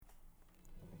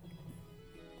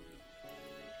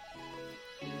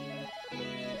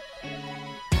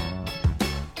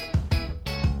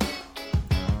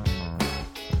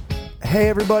Hey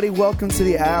everybody, welcome to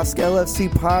the Ask LFC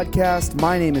podcast.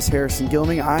 My name is Harrison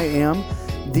Gilming. I am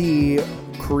the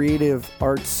creative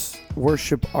arts,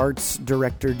 worship arts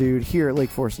director dude here at Lake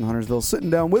Forest in Huntersville, sitting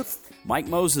down with Mike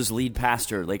Moses, lead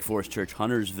pastor at Lake Forest Church,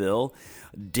 Huntersville,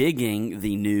 digging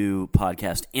the new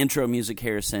podcast intro music.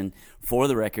 Harrison, for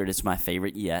the record, it's my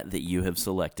favorite yet that you have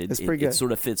selected. It's pretty good. It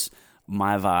sort of fits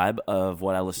my vibe of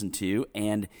what I listen to,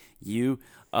 and you...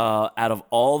 out of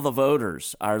all the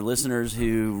voters, our listeners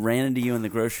who ran into you in the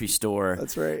grocery store,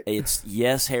 that's right. It's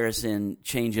yes, Harrison,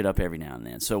 change it up every now and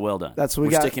then. So well done. That's what we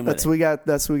got. That's what we got.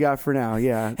 That's what we got for now.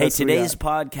 Yeah. Hey, today's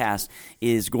podcast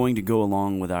is going to go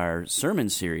along with our sermon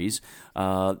series.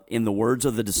 In the words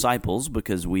of the disciples,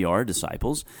 because we are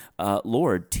disciples,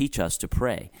 Lord, teach us to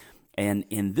pray. And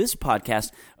in this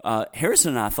podcast,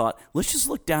 Harrison and I thought, let's just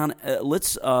look down.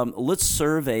 Let's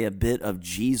survey a bit of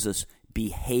Jesus'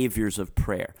 behaviors of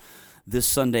prayer. This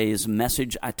Sunday's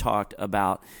message, I talked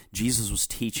about Jesus was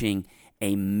teaching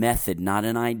a method, not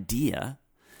an idea,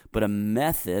 but a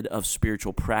method of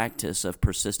spiritual practice, of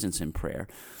persistence in prayer.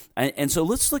 And so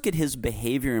let's look at his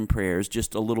behavior in prayers,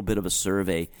 just a little bit of a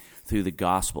survey through the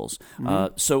Gospels.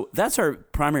 So that's our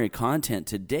primary content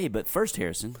today. But first,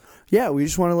 Harrison. Yeah, we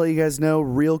just want to let you guys know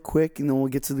real quick, and then we'll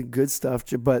get to the good stuff.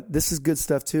 But this is good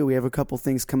stuff, too. We have a couple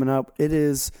things coming up.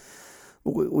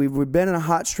 We've been in a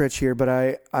hot stretch here, but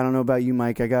I don't know about you,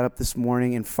 Mike. I got up this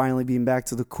morning and finally being back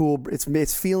to the cool.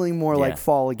 It's feeling more like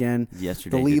fall again.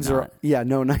 Yesterday, the leaves are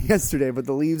not yesterday, but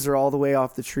the leaves are all the way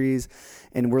off the trees,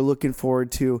 and we're looking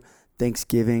forward to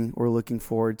Thanksgiving. We're looking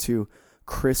forward to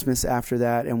Christmas after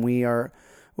that, and we are.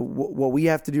 What we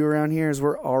have to do around here is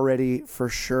we're already for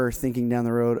sure thinking down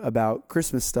the road about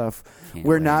Christmas stuff.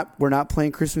 We're not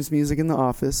playing Christmas music in the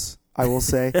office. I will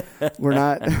say we're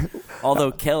not.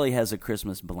 Although Kelly has a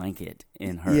Christmas blanket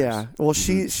in hers. Yeah, well,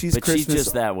 she's but Christmas. She's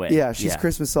just that way. Yeah, she's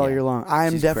Christmas all year long.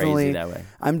 She's crazy that way.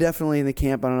 I'm definitely in the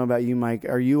camp. I don't know about you, Mike.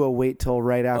 Are you a wait till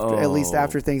right after, at least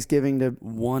after Thanksgiving to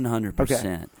 100%?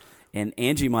 Okay. And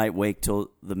Angie might wait till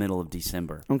the middle of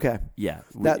December. Okay. Yeah.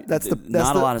 That's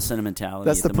not a lot of sentimentality.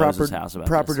 That's at the Moses house about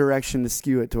proper this. direction to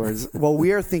skew it towards. Well,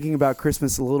 we are thinking about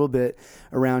Christmas a little bit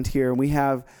around here, and we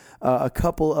have a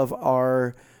couple of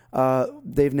our.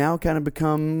 They've now kind of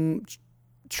become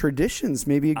traditions.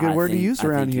 Maybe a good word to use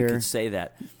around here. You could say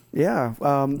that. Yeah.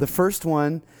 The first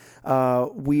one,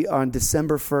 we on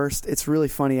December 1st. It's really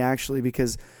funny actually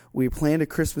because we planned a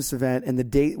Christmas event, and the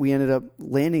date we ended up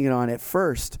landing it on at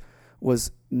first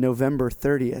was November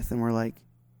 30th, and we're like,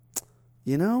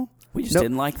 we just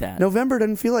didn't like that. November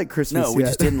doesn't feel like Christmas No, we yet.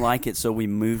 just didn't like it, so we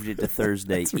moved it to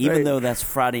Thursday, even though that's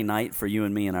Friday night for you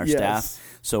and me and our staff.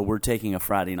 So we're taking a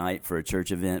Friday night for a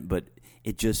church event, but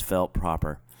it just felt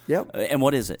proper. Yep. And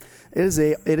what is it?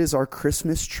 It is our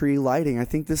Christmas tree lighting. I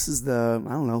think this is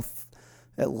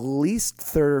at least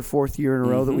third or fourth year in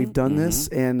a row that we've done this,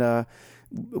 and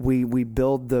we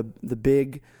build the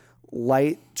big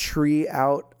light tree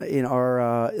out in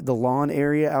our the lawn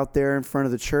area out there in front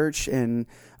of the church, and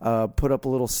put up a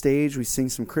little stage. We sing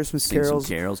some Christmas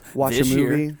carols. Watch a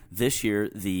movie. This year,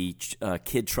 the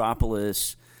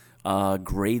Kidtropolis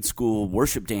grade school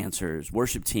worship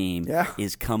team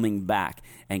is coming back.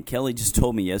 And Kelly just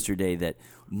told me yesterday that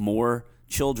more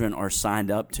children are signed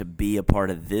up to be a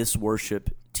part of this worship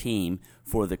team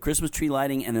for the Christmas tree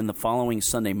lighting, and then the following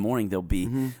Sunday morning they'll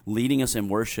be leading us in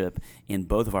worship in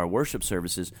both of our worship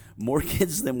services. More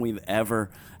kids than we've ever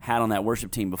had on that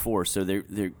worship team before. So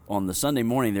they're on the Sunday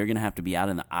morning they're going to have to be out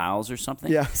in the aisles or something.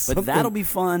 Yeah, but that'll be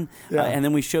fun. Yeah. And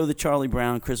then we show the Charlie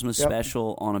Brown Christmas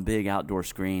special on a big outdoor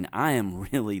screen. I am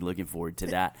really looking forward to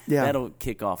that. Yeah. That'll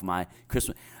kick off my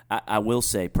Christmas. I will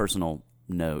say, personal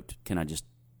note. Can I just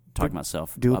talk about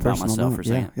myself for a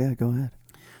second? Yeah, go ahead.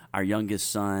 Our youngest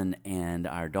son and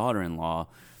our daughter-in-law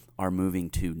are moving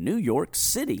to New York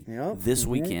City this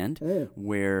weekend,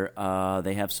 where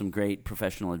they have some great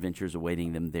professional adventures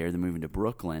awaiting them there. They're moving to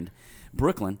Brooklyn,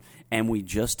 and we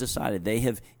just decided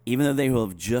even though they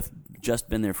have just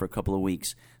been there for a couple of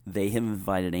weeks, they have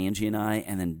invited Angie and I,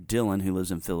 and then Dylan, who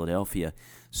lives in Philadelphia.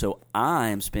 So I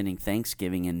am spending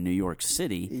Thanksgiving in New York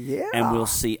City, and we'll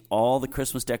see all the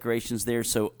Christmas decorations there.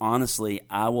 So honestly,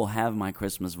 I will have my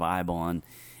Christmas vibe on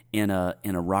in a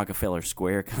Rockefeller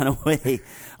Square kind of way,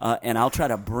 and I'll try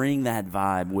to bring that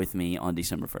vibe with me on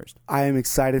December 1st. I am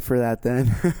excited for that.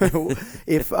 Then,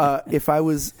 if I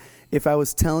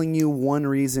was telling you one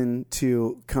reason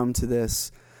to come to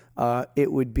this, it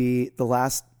would be the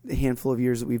last handful of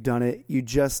years that we've done it. You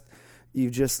just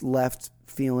left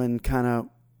feeling kind of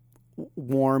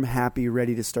warm, happy,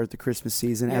 ready to start the Christmas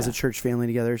season as a church family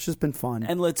together. It's just been fun.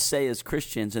 And let's say, as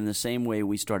Christians, in the same way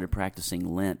we started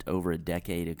practicing Lent over a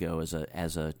decade ago as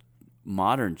a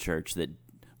modern church that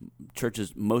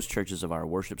most churches of our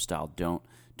worship style don't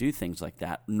do things like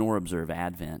that, nor observe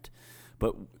Advent.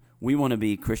 But we want to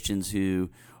be Christians who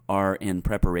are in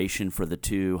preparation for the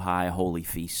two high holy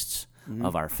feasts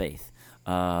of our faith,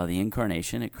 the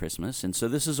Incarnation at Christmas. And so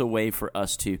this is a way for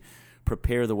us to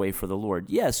prepare the way for the Lord.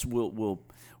 Yes,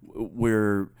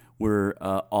 we're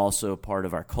also part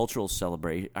of our culture's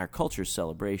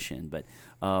celebration, but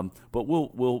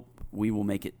we will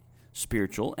make it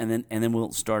spiritual, and then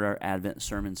we'll start our Advent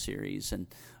sermon series and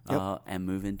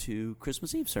move into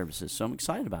Christmas Eve services. So I'm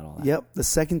excited about all that. Yep. The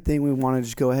second thing we want to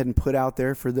just go ahead and put out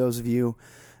there for those of you,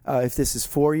 if this is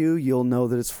for you, you'll know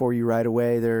that it's for you right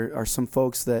away. There are some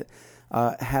folks that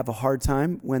have a hard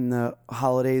time when the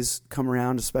holidays come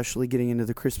around, especially getting into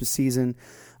the Christmas season,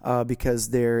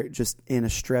 because they're just in a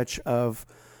stretch of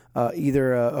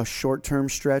either a short-term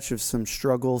stretch of some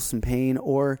struggle, some pain,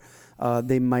 or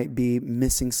they might be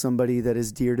missing somebody that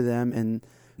is dear to them,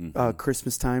 and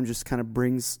Christmas time just kind of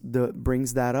brings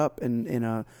that up in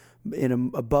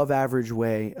an above average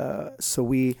way. So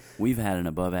we've had an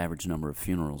above average number of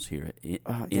funerals here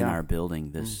in our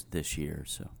building this year.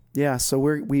 So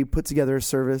we put together a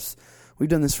service. We've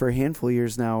done this for a handful of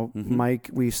years now, Mike.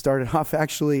 We started off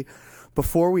actually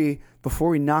before we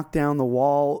knocked down the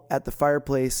wall at the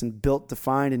fireplace and built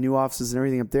Defined and new offices and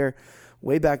everything up there.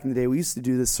 Way back in the day, we used to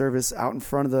do this service out in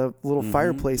front of the little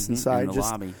fireplace inside, in the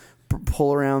just lobby.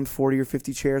 Pull around 40 or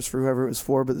 50 chairs for whoever it was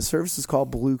for. But the service is called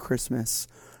Blue Christmas,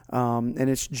 and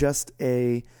it's just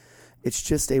a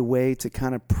way to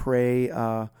kind of pray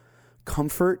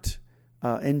comfort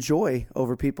and joy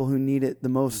over people who need it the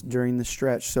most during the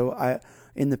stretch. So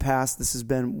in the past, this has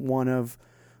been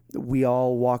we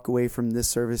all walk away from this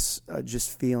service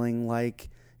just feeling like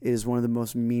it is one of the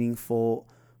most meaningful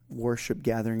worship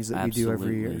gatherings that we do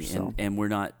every year. So. And we're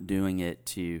not doing it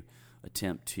to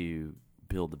attempt to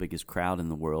build the biggest crowd in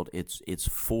the world. It's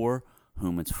for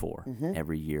whom it's for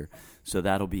every year. So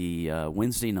that'll be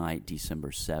Wednesday night,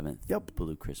 December 7th. Yep.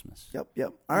 Blue Christmas.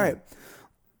 Yep. All right.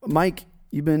 Mike,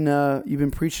 you've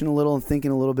been preaching a little and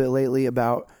thinking a little bit lately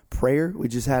about prayer. We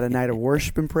just had a night of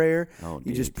worship and prayer.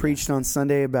 You just preached on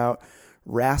Sunday about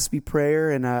raspy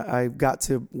prayer, and I got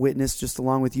to witness just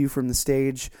along with you from the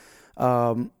stage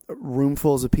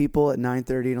roomfuls of people at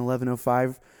 9:30 and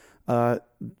 11:05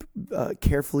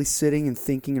 carefully sitting and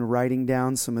thinking and writing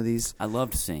down some of these. I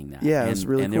loved seeing that. Yeah, it was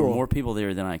really cool. And there were more people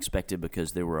there than I expected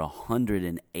because there were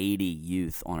 180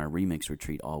 youth on our remix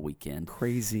retreat all weekend.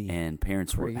 Crazy. And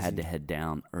parents had to head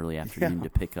down early afternoon to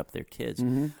pick up their kids.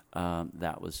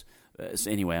 That was so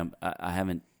anyway. I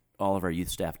haven't. All of our youth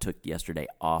staff took yesterday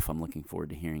off. I'm looking forward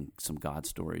to hearing some God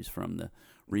stories from the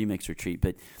remix retreat.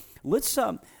 But let's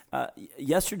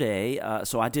yesterday.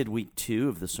 So I did week 2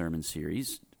 of the sermon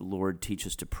series. Lord, teach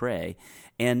us to pray,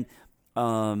 and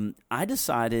I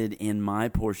decided in my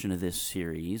portion of this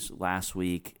series last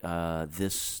week,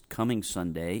 this coming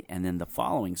Sunday, and then the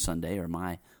following Sunday are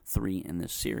my 3 in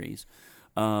this series.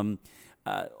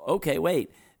 Okay,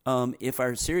 wait. If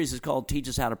our series is called Teach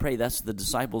Us How to Pray, that's the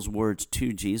disciples' words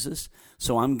to Jesus.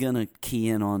 So I'm going to key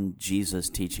in on Jesus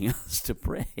teaching us to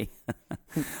pray.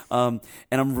 And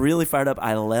I'm really fired up.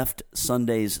 I left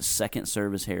Sunday's second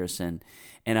service, Harrison,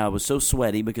 and I was so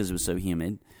sweaty because it was so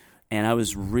humid. And I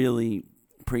was really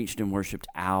preached and worshiped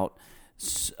out.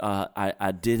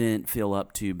 I didn't feel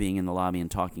up to being in the lobby and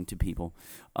talking to people.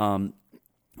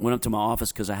 Went up to my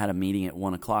office because I had a meeting at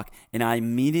 1 o'clock, and I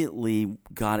immediately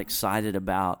got excited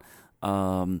about,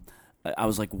 I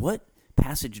was like, what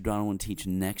passage do I want to teach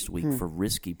next week for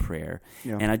risky prayer?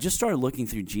 Yeah. And I just started looking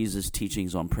through Jesus'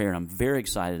 teachings on prayer, and I'm very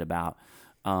excited about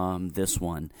this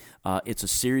one. It's a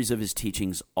series of his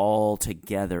teachings all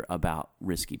together about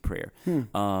risky prayer.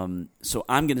 So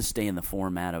I'm going to stay in the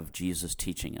format of Jesus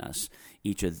teaching us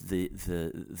each of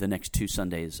the next 2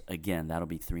 Sundays. Again, that'll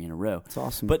be 3 in a row. That's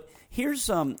awesome. But here's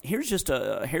just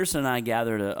Harrison and I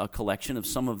gathered a collection of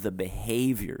some of the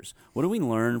behaviors. What do we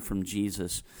learn from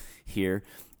Jesus here?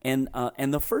 And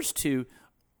the first 2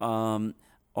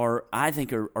 I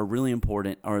think are really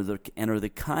important, are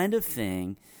the kind of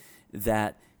thing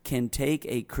that can take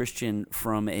a Christian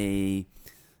from a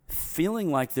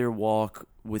feeling like their walk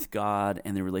with God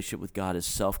and their relationship with God is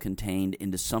self-contained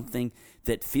into something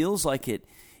that feels like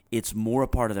it's more a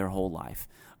part of their whole life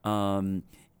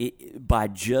by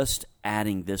just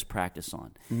adding this practice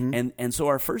on. And so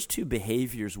our first 2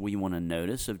 behaviors we want to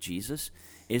notice of Jesus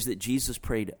is that Jesus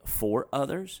prayed for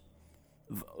others,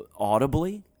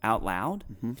 audibly, out loud,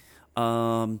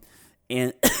 and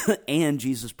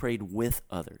Jesus prayed with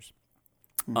others.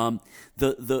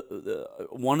 The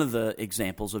one of the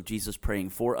examples of Jesus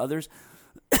praying for others,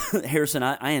 Harrison,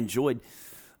 I enjoyed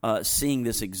seeing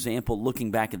this example,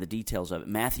 looking back at the details of it.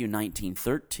 Matthew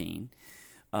 19:13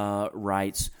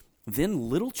 writes, "Then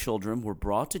little children were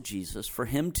brought to Jesus for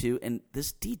him to," and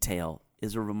this detail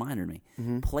is a reminder to me,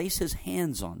 "place his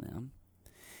hands on them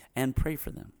and pray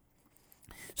for them."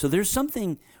 So there's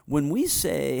something, when we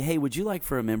say, hey, would you like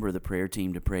for a member of the prayer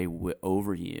team to pray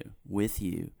over you, with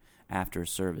you, after a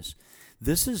service?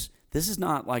 This is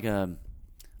not like a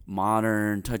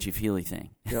modern touchy-feely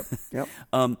thing. Yep.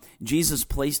 Jesus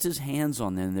placed his hands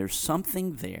on them. There's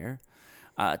something there,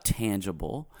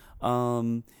 tangible,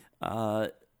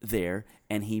 there,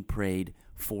 and he prayed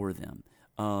for them.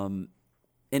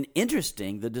 And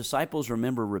interesting, the disciples,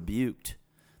 remember, rebuked.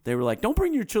 They were like, don't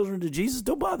bring your children to Jesus.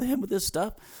 Don't bother him with this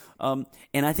stuff.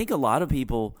 And I think a lot of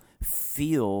people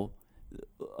feel,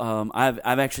 I've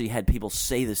actually had people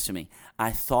say this to me.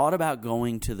 I thought about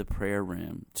going to the prayer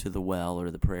room, to the well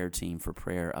or the prayer team for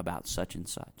prayer about such and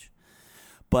such.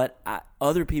 But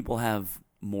other people have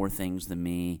more things than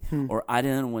me, or I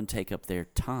didn't want to take up their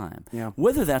time. Yeah.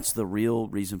 Whether that's the real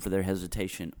reason for their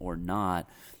hesitation or not,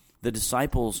 the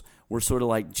disciples were sort of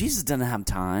like, Jesus doesn't have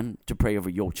time to pray over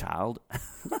your child.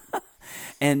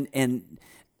 and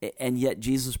yet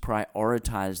Jesus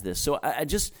prioritized this. So I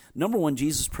just, number one,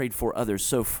 Jesus prayed for others.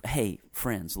 So, hey,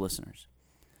 friends, listeners,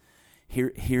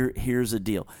 here's a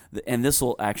deal. And this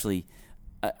will actually,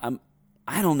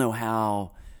 I don't know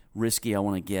how risky I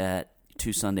want to get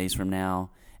 2 Sundays from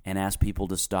now and ask people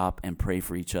to stop and pray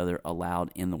for each other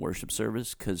aloud in the worship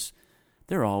service, because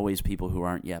there are always people who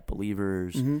aren't yet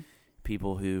believers,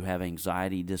 people who have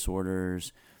anxiety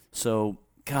disorders. So,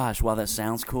 gosh, while that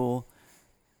sounds cool,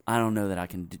 I don't know that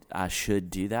I should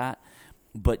do that.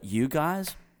 But you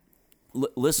guys,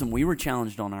 listen, we were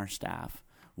challenged on our staff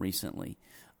recently.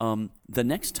 The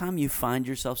next time you find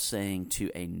yourself saying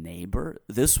to a neighbor,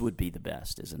 this would be the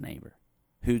best as a neighbor,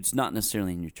 who's not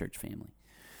necessarily in your church family,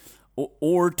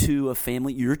 or to a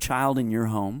family, your child in your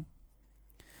home,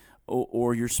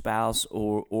 or your spouse,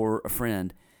 or a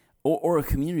friend, or a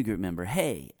community group member,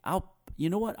 hey, you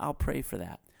know what? I'll pray for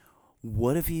that.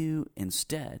 What if you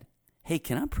instead, hey,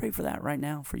 can I pray for that right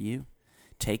now for you?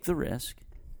 Take the risk,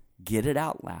 get it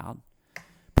out loud,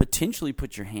 potentially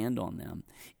put your hand on them.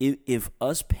 If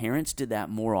us parents did that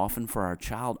more often for our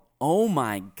child, oh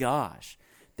my gosh,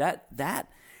 that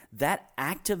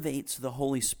activates the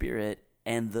Holy Spirit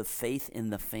and the faith in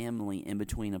the family in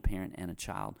between a parent and a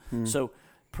child. So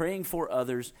praying for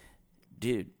others,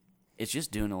 dude, it's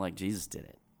just doing it like Jesus did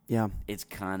it. Yeah. It's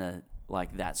kind of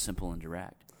like that simple and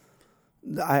direct.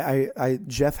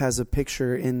 Jeff has a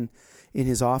picture in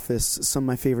his office. Some of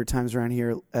my favorite times around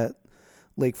here at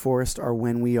Lake Forest are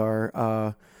when we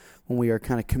are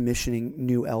kind of commissioning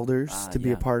new elders to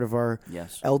be a part of our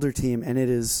elder team, and it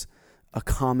is a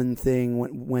common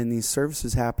thing when these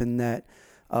services happen that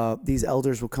these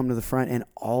elders will come to the front, and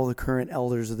all the current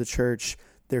elders of the church,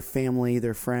 their family,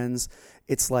 their friends,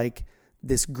 it's like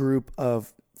this group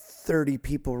of 30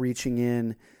 people reaching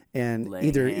in and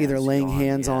either laying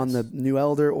hands on the new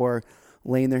elder or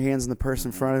laying their hands on the person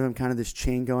in front of them, kind of this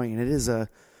chain going. And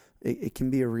it can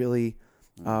be a really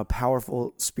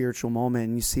powerful spiritual moment.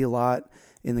 And you see a lot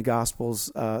in the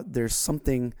Gospels. There's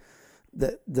something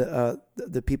that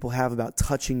the people have about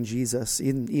touching Jesus,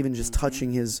 even just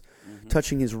touching his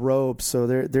robe. So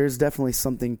there's definitely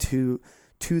something to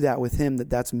that with him,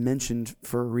 that's mentioned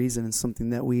for a reason, and something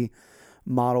that we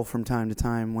model from time to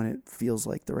time when it feels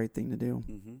like the right thing to do.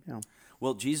 Yeah.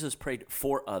 Well, Jesus prayed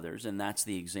for others, and that's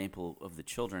the example of the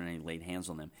children, and he laid hands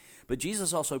on them. But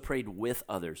Jesus also prayed with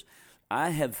others.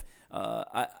 I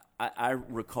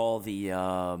recall the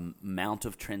Mount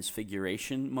of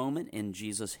Transfiguration moment in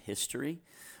Jesus' history,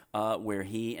 where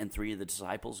he and 3 of the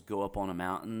disciples go up on a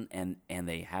mountain, and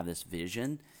they have this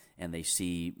vision, and they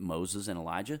see Moses and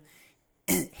Elijah.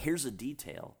 Here's a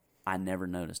detail I never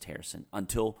noticed, Harrison,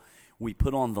 until we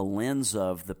put on the lens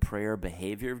of the prayer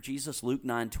behavior of Jesus. Luke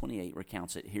 9:28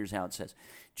 recounts it. Here's how it says.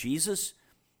 Jesus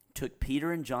took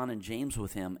Peter and John and James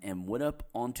with him and went up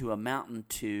onto a mountain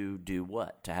to do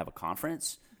what? To have a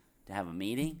conference? To have a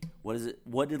meeting? What is it?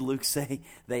 What did Luke say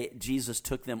Jesus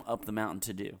took them up the mountain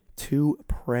to do? To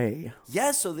pray.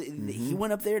 Yes, so he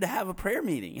went up there to have a prayer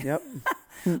meeting. Yep.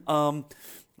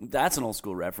 That's an old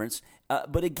school reference.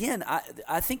 But again,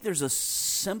 I think there's a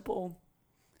simple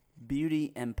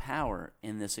beauty and power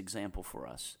in this example for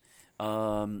us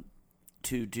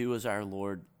to do as our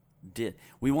Lord did.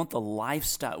 We want the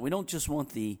lifestyle. We don't just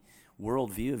want the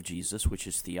worldview of Jesus, which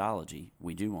is theology.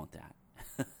 We do want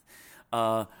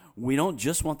that. We don't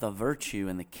just want the virtue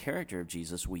and the character of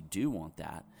Jesus. We do want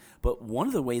that. But one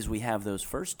of the ways we have those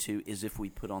first two is if we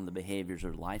put on the behaviors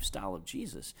or lifestyle of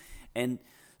Jesus. And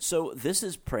So this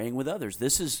is praying with others.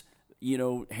 This is,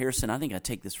 Harrison, I think I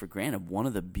take this for granted. One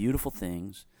of the beautiful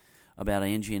things about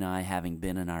Angie and I having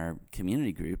been in our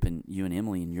community group, and you and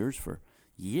Emily and yours for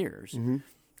years,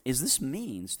 is this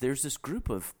means there's this group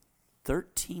of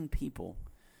 13 people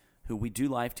who we do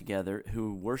life together,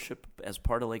 who worship as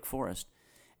part of Lake Forest,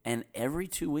 and every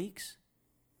 2 weeks,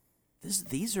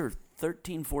 these are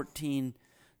 13, 14,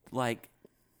 like,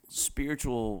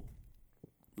 spiritual,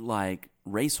 like,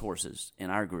 racehorses in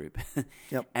our group.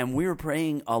 Yep. And we were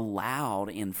praying aloud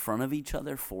in front of each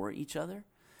other, for each other.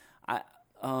 I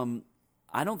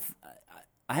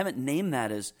haven't named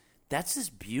that as, that's this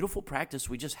beautiful practice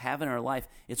we just have in our life.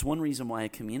 It's one reason why a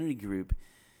community group,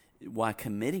 why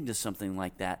committing to something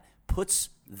like that puts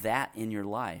that in your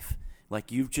life.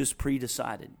 Like you've just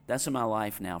pre-decided. That's in my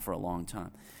life now for a long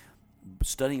time.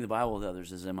 Studying the Bible with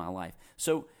others is in my life.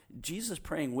 So Jesus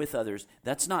praying with others,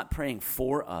 that's not praying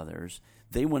for others.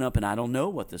 They went up, and I don't know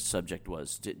what the subject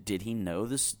was. Did he know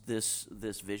this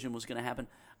vision was going to happen?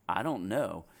 I don't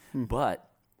know. But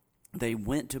they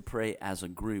went to pray as a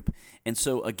group. And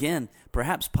so, again,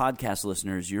 perhaps podcast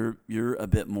listeners, you're a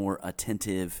bit more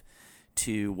attentive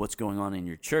to what's going on in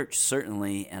your church,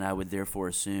 certainly, and I would therefore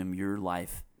assume your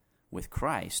life with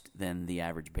Christ than the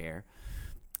average bear.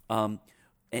 And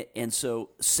so,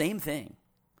 same thing.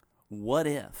 What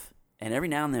if? And every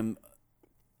now and then,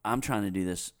 I'm trying to do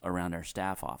this around our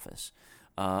staff office.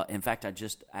 In fact, I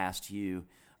just asked you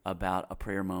about a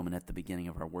prayer moment at the beginning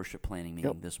of our worship planning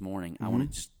meeting this morning. I want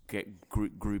to just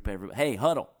group everybody. Hey,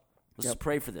 huddle. Let's just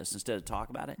pray for this instead of talk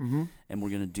about it. And we're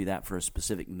going to do that for a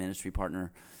specific ministry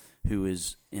partner who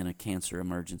is in a cancer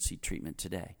emergency treatment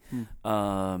today.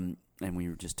 And we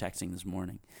were just texting this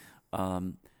morning.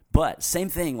 But same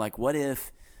thing, like what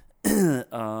if you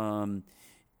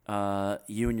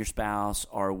and your spouse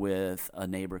are with a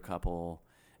neighbor couple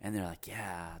and they're like,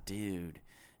 yeah, dude,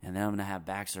 and then I'm going to have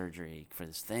back surgery for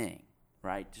this thing,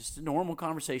 right? Just a normal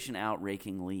conversation out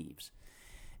raking leaves.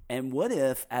 And what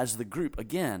if, as the group,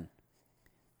 again,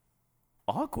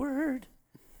 awkward,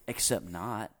 except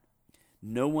not,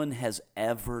 no one has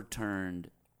ever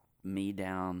turned me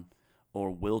down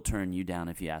or will turn you down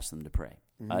if you ask them to pray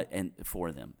and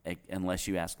for them, unless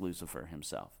you ask Lucifer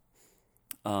himself.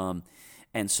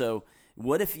 And so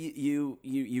what if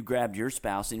you grabbed your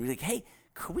spouse and you're like, hey,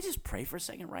 could we just pray for a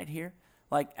second right here?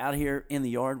 Like out here in the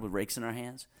yard with rakes in our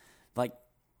hands? Like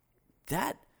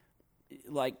that,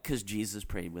 like, because Jesus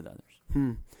prayed with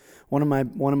others. One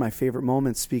of my favorite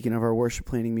moments, speaking of our worship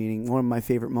planning meeting, one of my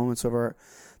favorite moments of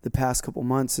the past couple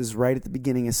months is right at the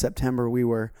beginning of September. We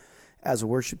were, as a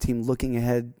worship team, looking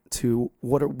ahead to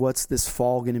what's this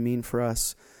fall going to mean for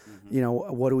us.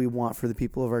 What do we want for the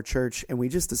people of our church? And we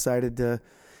just decided to,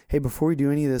 hey, before we do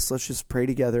any of this, let's just pray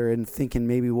together, and thinking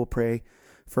maybe we'll pray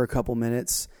for a couple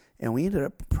minutes. And we ended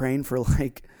up praying for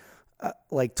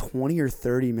like 20 or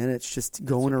 30 minutes, just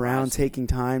going around, taking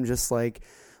time, just like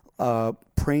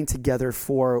praying together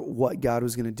for what God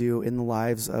was going to do in the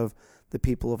lives of the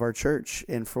people of our church,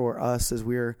 and for us as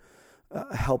we're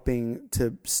helping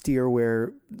to steer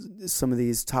where some of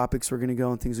these topics were going to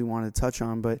go and things we wanted to touch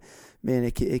on. But man,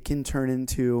 it can turn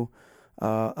into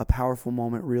a powerful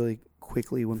moment really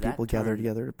quickly when people gather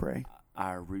together to pray.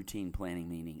 Our routine planning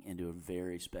meeting into a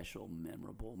very special,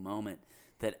 memorable moment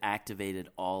that activated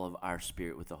all of our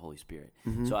spirit with the Holy Spirit.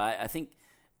 So I think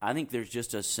there's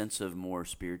just a sense of more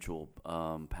spiritual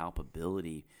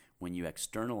palpability when you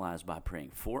externalize by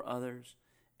praying for others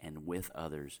and with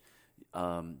others.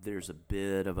 There's a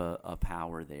bit of a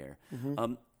power there.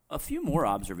 A few more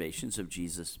observations of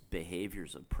Jesus'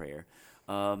 behaviors of prayer.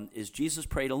 Is Jesus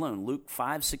prayed alone? Luke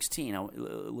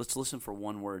 5:16. Let's listen for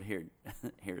one word here,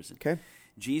 Harrison. Okay.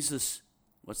 Jesus,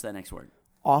 what's that next word?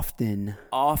 Often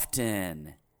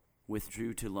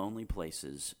withdrew to lonely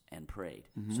places and prayed.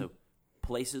 So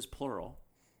places, plural,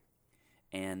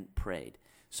 and prayed.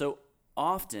 So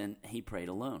often he prayed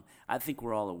alone. I think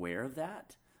we're all aware of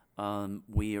that.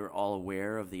 We are all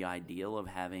aware of the ideal of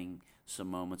having some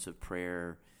moments of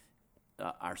prayer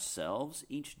ourselves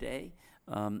each day.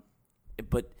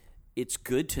 But it's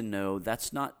good to know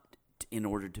that's not in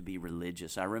order to be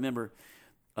religious. I remember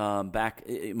back,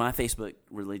 my Facebook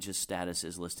religious status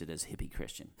is listed as hippie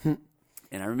Christian.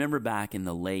 And I remember back in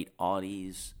the late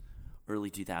 '80s,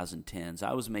 early 2010s,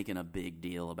 I was making a big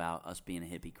deal about us being a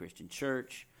hippie Christian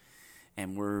church,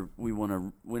 and we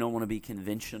don't want to be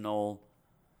conventional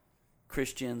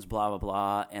Christians, blah, blah,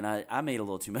 blah. And I made a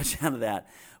little too much out of that.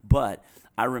 But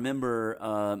I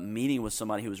remember meeting with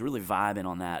somebody who was really vibing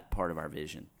on that part of our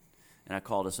vision. And I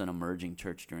called us an emerging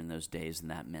church during those days, and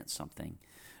that meant something.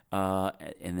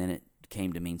 And then it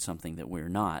came to mean something that we're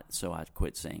not, so I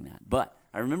quit saying that. But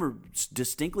I remember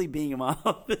distinctly being in my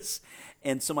office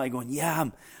and somebody going, yeah,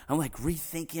 I'm like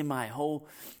rethinking my whole,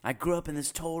 I grew up in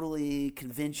this totally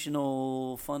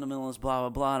conventional fundamentalist blah, blah,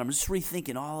 blah, and I'm just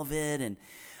rethinking all of it, and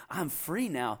I'm free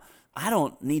now. I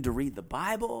don't need to read the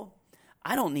Bible.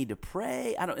 I don't need to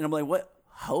pray. And I'm like, what?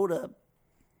 Hold up.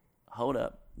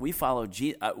 We follow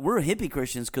Jesus. We're hippie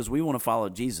Christians because we want to follow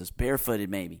Jesus, barefooted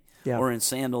maybe, or in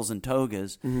sandals and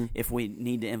togas if we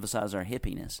need to emphasize our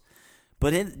hippiness.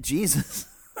 But Jesus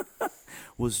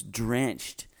was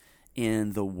drenched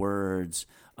in the words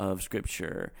of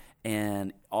Scripture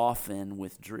and often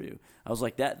withdrew. I was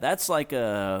like, that's like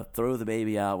a throw the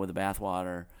baby out with the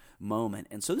bathwater moment.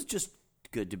 And so it's just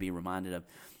good to be reminded of.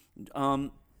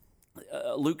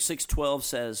 Luke 6:12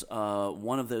 says,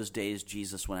 one of those days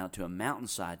Jesus went out to a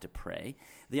mountainside to pray.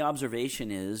 The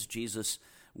observation is Jesus,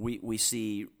 we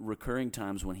see recurring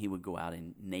times when he would go out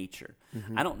in nature.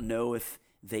 I don't know if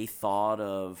they thought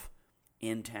of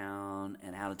in town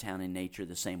and out of town in nature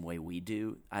the same way we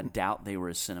do. I doubt they were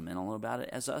as sentimental about it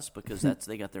as us because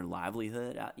they got their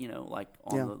livelihood out, like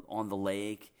on the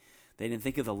lake. They didn't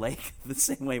think of the lake the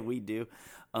same way we do.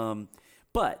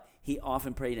 But he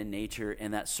often prayed in nature,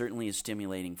 and that certainly is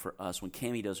stimulating for us. When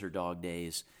Cammie does her dog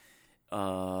days,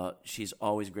 she's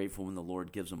always grateful when the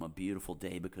Lord gives them a beautiful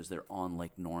day because they're on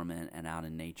Lake Norman and out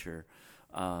in nature.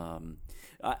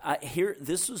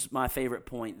 This was my favorite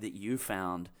point that you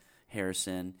found,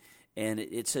 Harrison, and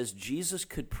it says Jesus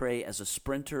could pray as a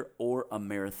sprinter or a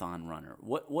marathon runner.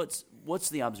 What's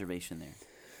the observation there?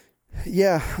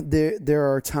 Yeah,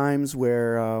 there are times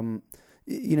where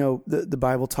the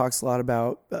Bible talks a lot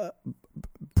about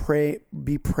pray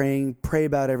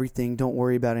about everything, don't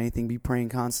worry about anything, be praying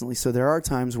constantly. So there are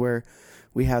times where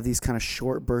we have these kind of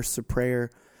short bursts of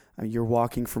prayer. You're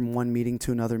walking from one meeting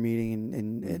to another meeting,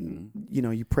 and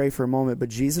you pray for a moment. But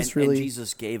Jesus and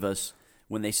Jesus gave us,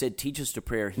 when they said teach us to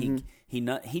prayer,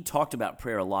 he talked about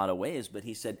prayer a lot of ways, but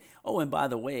he said, oh, and by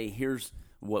the way, here's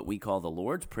what we call the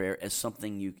Lord's Prayer as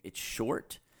something it's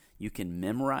short, you can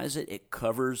memorize it, it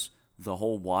covers the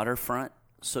whole waterfront,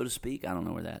 so to speak. I don't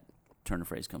know where that turn of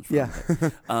phrase comes from. Yeah.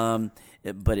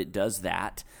 But it does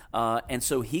that. And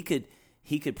so he could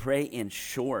pray in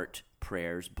short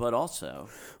prayers, but also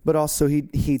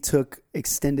he took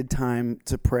extended time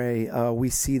to pray. We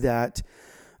see that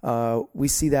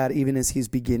even as he's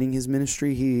beginning his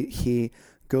ministry. He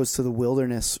goes to the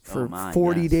wilderness for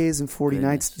 40 days and 40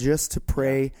 nights just to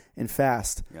pray and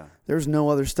fast. Yeah. There's no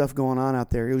other stuff going on out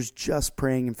there. It was just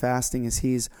praying and fasting as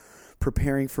he's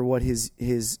preparing for what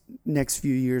his next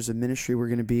few years of ministry were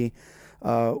going to be.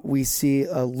 We see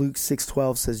Luke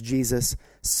 6:12 says Jesus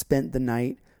spent the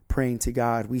night praying to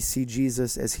God. We see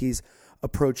Jesus as he's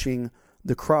approaching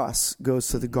the cross, goes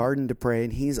to the garden to pray,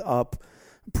 and he's up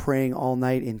praying all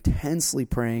night, intensely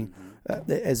praying,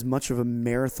 as much of a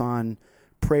marathon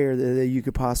prayer that you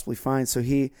could possibly find. So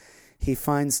he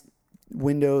finds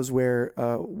windows where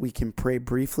we can pray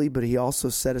briefly, but he also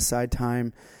set aside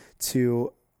time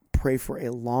to pray for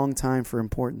a long time for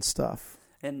important stuff.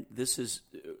 And this is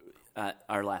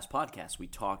our last podcast. We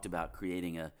talked about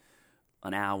creating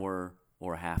an hour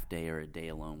or a half day or a day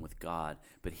alone with God.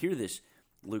 But hear this,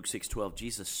 Luke 6:12.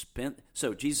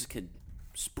 Jesus could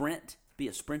sprint, be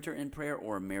a sprinter in prayer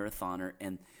or a marathoner,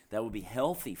 and that would be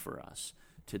healthy for us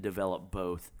to develop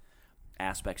both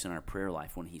aspects in our prayer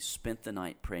life. When he spent the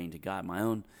night praying to God,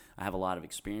 I have a lot of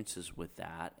experiences with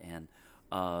that, and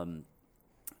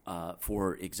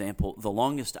for example, the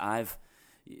longest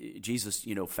Jesus,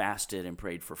 fasted and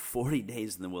prayed for 40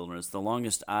 days in the wilderness. The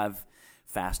longest I've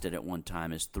fasted at one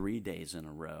time is 3 days in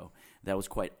a row. That was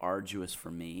quite arduous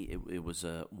for me. It was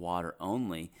water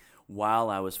only while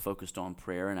I was focused on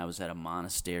prayer, and I was at a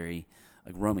monastery,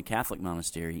 a Roman Catholic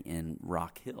monastery in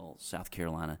Rock Hill, South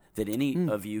Carolina, that any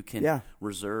of you can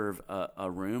reserve a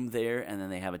room there, and then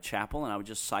they have a chapel, and I would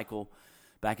just cycle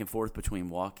back and forth between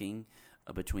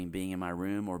being in my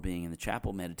room or being in the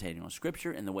chapel, meditating on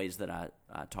Scripture in the ways that I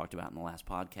talked about in the last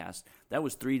podcast. That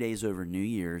was 3 days over New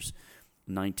Year's,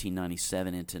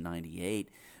 1997 into 98,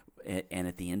 and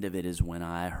at the end of it is when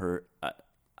I heard,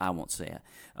 I won't say it,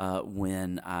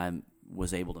 when I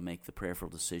was able to make the prayerful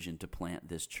decision to plant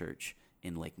this church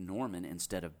in Lake Norman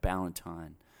instead of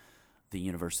Ballantyne, the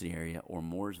university area, or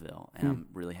Mooresville, and I'm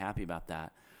really happy about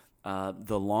that.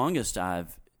 The longest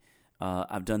I've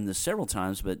done this several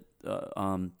times, but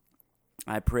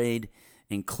I prayed,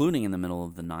 including in the middle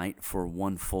of the night, for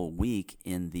 1 full week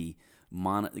in the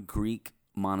Greek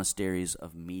monasteries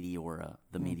of Meteora,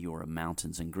 the Meteora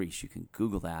Mountains in Greece. You can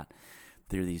Google that.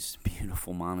 There are these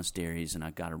beautiful monasteries, and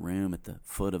I got a room at the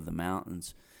foot of the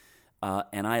mountains.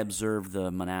 And I observed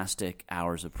the monastic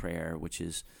hours of prayer, which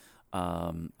is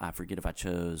I forget if I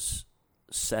chose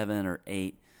 7 or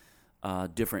 8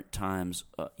 different times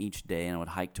each day, and I would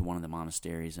hike to one of the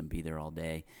monasteries and be there all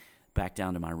day, back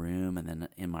down to my room, and then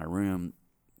in my room,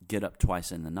 get up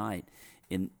twice in the night.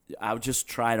 And I would just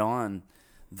try it on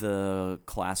the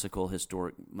classical,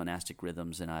 historic monastic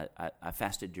rhythms, and I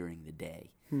fasted during the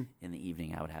day. In the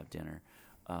evening, I would have dinner.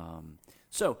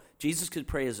 So Jesus could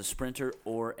pray as a sprinter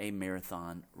or a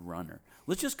marathon runner.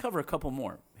 Let's just cover a couple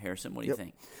more. Harrison, what do you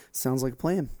think? Sounds like a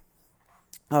plan.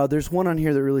 There's one on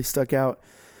here that really stuck out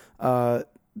to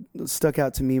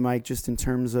me, Mike, just in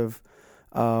terms of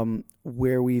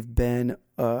where we've been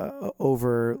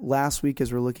over last week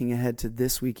as we're looking ahead to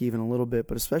this week even a little bit,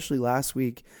 but especially last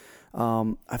week.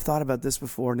 I've thought about this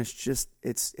before, and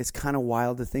it's kind of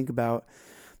wild to think about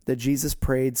that Jesus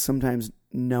prayed sometimes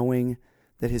knowing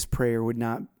that his prayer would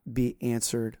not be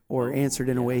answered or answered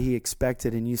in a way he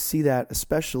expected. And you see that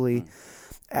especially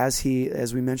as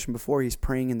we mentioned before, he's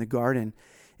praying in the garden,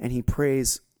 and he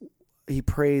prays,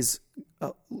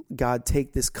 God,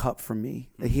 take this cup from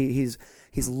me. He's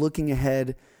looking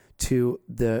ahead to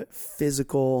the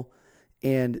physical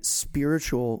and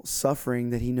spiritual suffering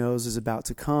that he knows is about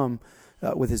to come,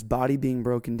 with his body being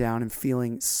broken down and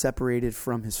feeling separated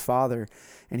from his Father.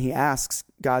 And he asks,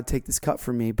 God, take this cup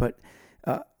from me. But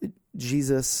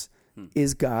Jesus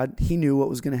is God. He knew what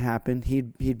was going to happen.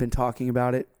 He'd been talking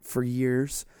about it for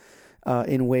years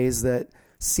in ways that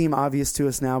seem obvious to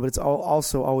us now, but it's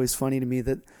also always funny to me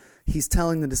that he's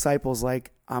telling the disciples,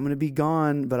 like, I'm going to be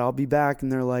gone, but I'll be back.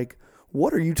 And they're like,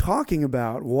 what are you talking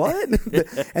about? What?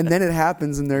 And then it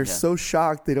happens, and they're so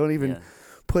shocked they don't even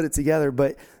put it together.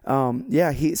 But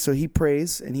he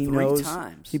prays, and he knows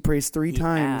he prays 3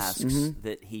 times. Asks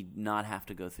that he not have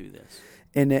to go through this.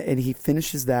 And he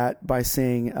finishes that by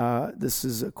saying, this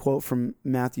is a quote from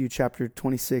Matthew chapter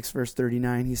 26, verse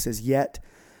 39. He says, Yet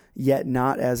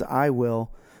not as I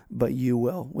will, but you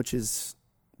will, which is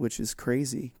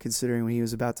crazy considering what he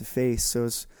was about to face. So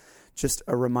it's just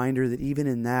a reminder that even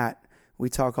in that, we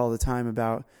talk all the time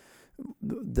about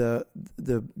the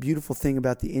beautiful thing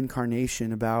about the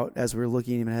incarnation, about as we're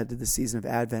looking even ahead to the season of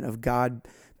Advent, of God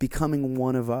becoming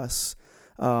one of us,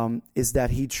 is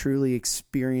that he truly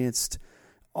experienced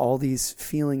all these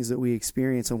feelings that we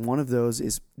experience. And one of those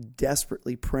is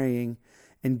desperately praying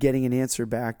and getting an answer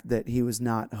back that he was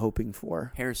not hoping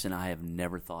for. Harrison, I have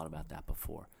never thought about that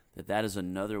before. That is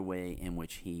another way in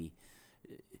which the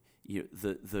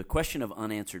question of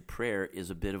unanswered prayer is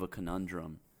a bit of a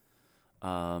conundrum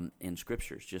in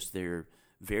Scriptures. Just there are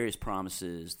various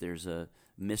promises. There's a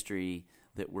mystery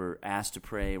that we're asked to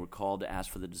pray. We're called to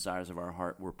ask for the desires of our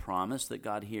heart. We're promised that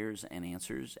God hears and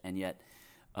answers, and yet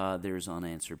there's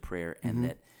unanswered prayer, and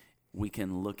that we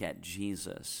can look at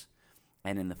Jesus,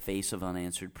 and in the face of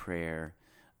unanswered prayer,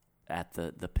 at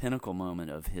the pinnacle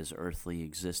moment of his earthly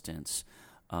existence,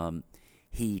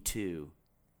 he too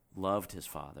loved his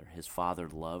Father. His Father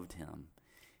loved him.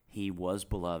 He was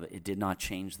beloved. It did not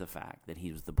change the fact that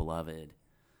he was the beloved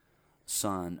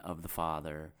Son of the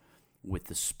Father, with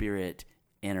the Spirit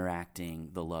interacting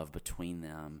the love between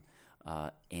them,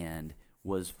 and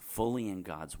was fully in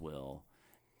God's will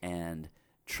and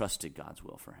trusted God's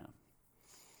will for him.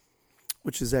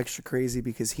 Which is extra crazy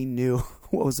because he knew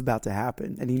what was about to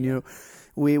happen. And he knew,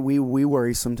 we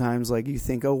worry sometimes, like you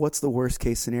think, oh, what's the worst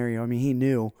case scenario? I mean, he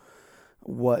knew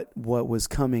what was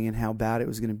coming and how bad it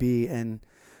was going to be. And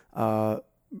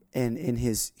in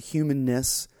his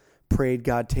humanness prayed,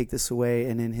 God, take this away.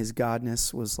 And in his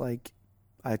godness was like,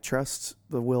 I trust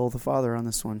the will of the Father on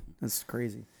this one. That's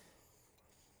crazy.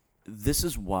 This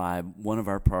is why one of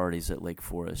our priorities at Lake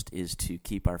Forest is to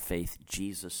keep our faith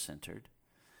Jesus-centered,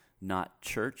 not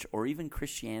church or even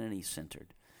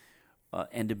Christianity-centered.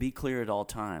 And to be clear at all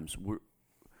times,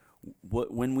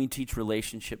 when we teach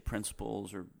relationship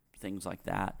principles or things like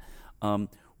that,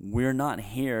 we're not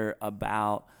here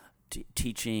about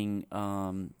teaching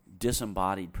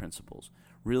disembodied principles.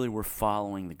 Really, we're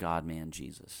following the God-man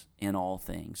Jesus in all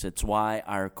things. It's why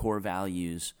our core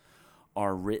values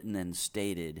are written and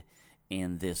stated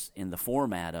in the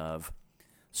format of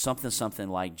something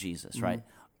like Jesus, right?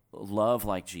 Love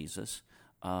like Jesus,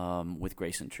 with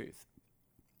grace and truth.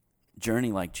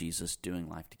 Journey like Jesus, doing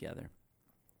life together.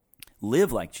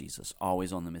 Live like Jesus,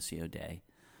 always on the Missio Dei.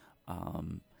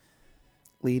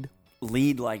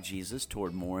 Lead like Jesus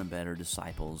toward more and better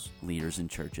disciples, leaders, and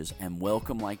churches. And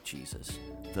welcome like Jesus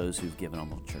those who've given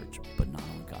up on church, but not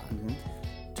on God.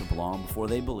 To belong before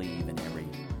they believe in every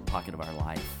pocket of our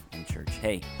life in church.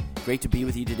 Hey, great to be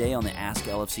with you today on the Ask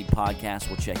LFC podcast.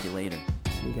 We'll check you later.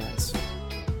 See you guys.